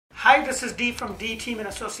Hi, this is Dee from D Team and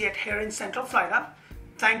Associate here in Central Florida.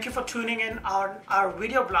 Thank you for tuning in on our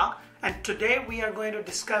video blog. And today we are going to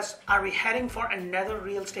discuss, are we heading for another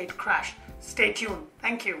real estate crash? Stay tuned.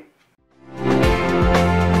 Thank you.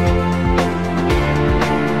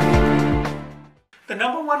 The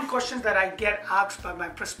number one question that I get asked by my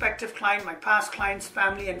prospective client, my past clients,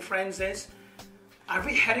 family and friends is, are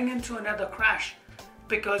we heading into another crash?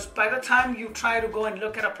 Because by the time you try to go and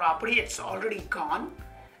look at a property, it's already gone.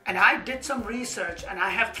 And I did some research and I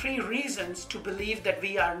have 3 reasons to believe that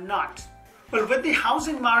we are not. Well, with the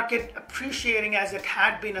housing market appreciating as it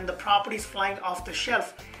had been and the properties flying off the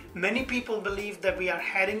shelf, many people believe that we are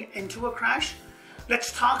heading into a crash.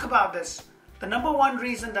 Let's talk about this. The number one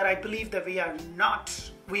reason that I believe that we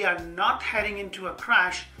are not heading into a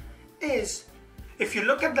crash is, if you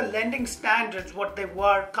look at the lending standards, what they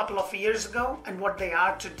were a couple of years ago and what they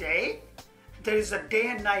are today, there is a day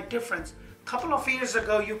and night difference. A couple of years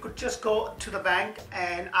ago, you could just go to the bank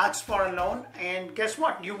and ask for a loan, and guess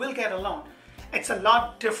what? You will get a loan. It's a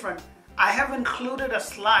lot different. I have included a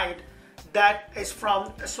slide that is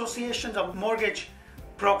from Associations of Mortgage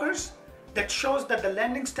Brokers that shows that the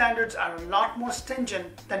lending standards are a lot more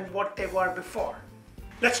stringent than what they were before.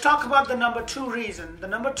 Let's talk about the number 2 reason. The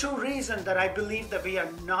number 2 reason that I believe that we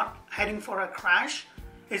are not heading for a crash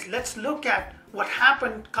is, let's look at what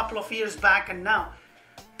happened a couple of years back and now.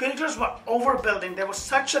 Builders were overbuilding. There was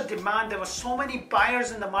such a demand. There were so many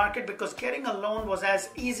buyers in the market because getting a loan was as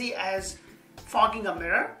easy as fogging a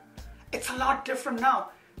mirror. It's a lot different now.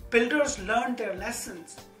 Builders learned their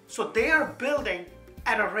lessons. So they are building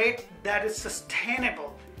at a rate that is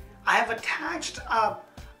sustainable. I have attached a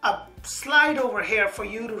slide over here for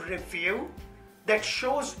you to review that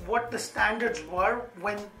shows what the standards were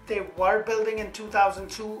when they were building in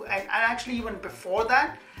 2002 and actually even before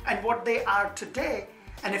that, and what they are today.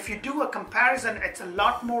 And if you do a comparison, it's a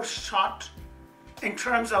lot more short in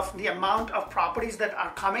terms of the amount of properties that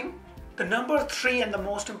are coming. The number 3 and the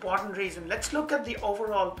most important reason, let's look at the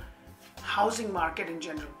overall housing market in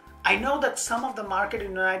general. I know that some of the market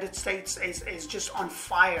in the United States is just on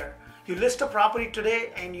fire. You list a property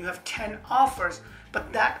today and you have 10 offers,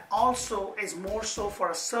 but that also is more so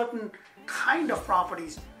for a certain kind of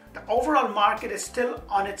properties. The overall market is still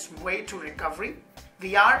on its way to recovery.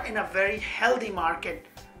 We are in a very healthy market,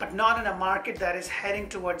 but not in a market that is heading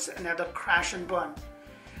towards another crash and burn.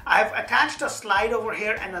 I've attached a slide over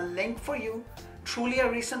here and a link for you.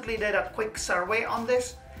 Trulia recently did a quick survey on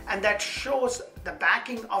this, and that shows the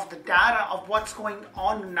backing of the data of what's going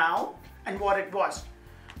on now and what it was.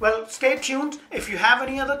 Well, stay tuned. If you have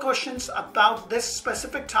any other questions about this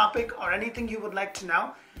specific topic or anything you would like to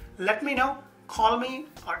know, let me know. Call me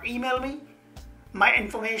or email me. My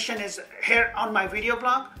information is here on my video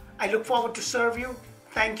blog. I look forward to serve you.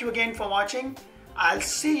 Thank you again for watching. I'll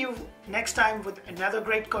see you next time with another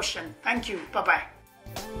great question. Thank you. Bye-bye.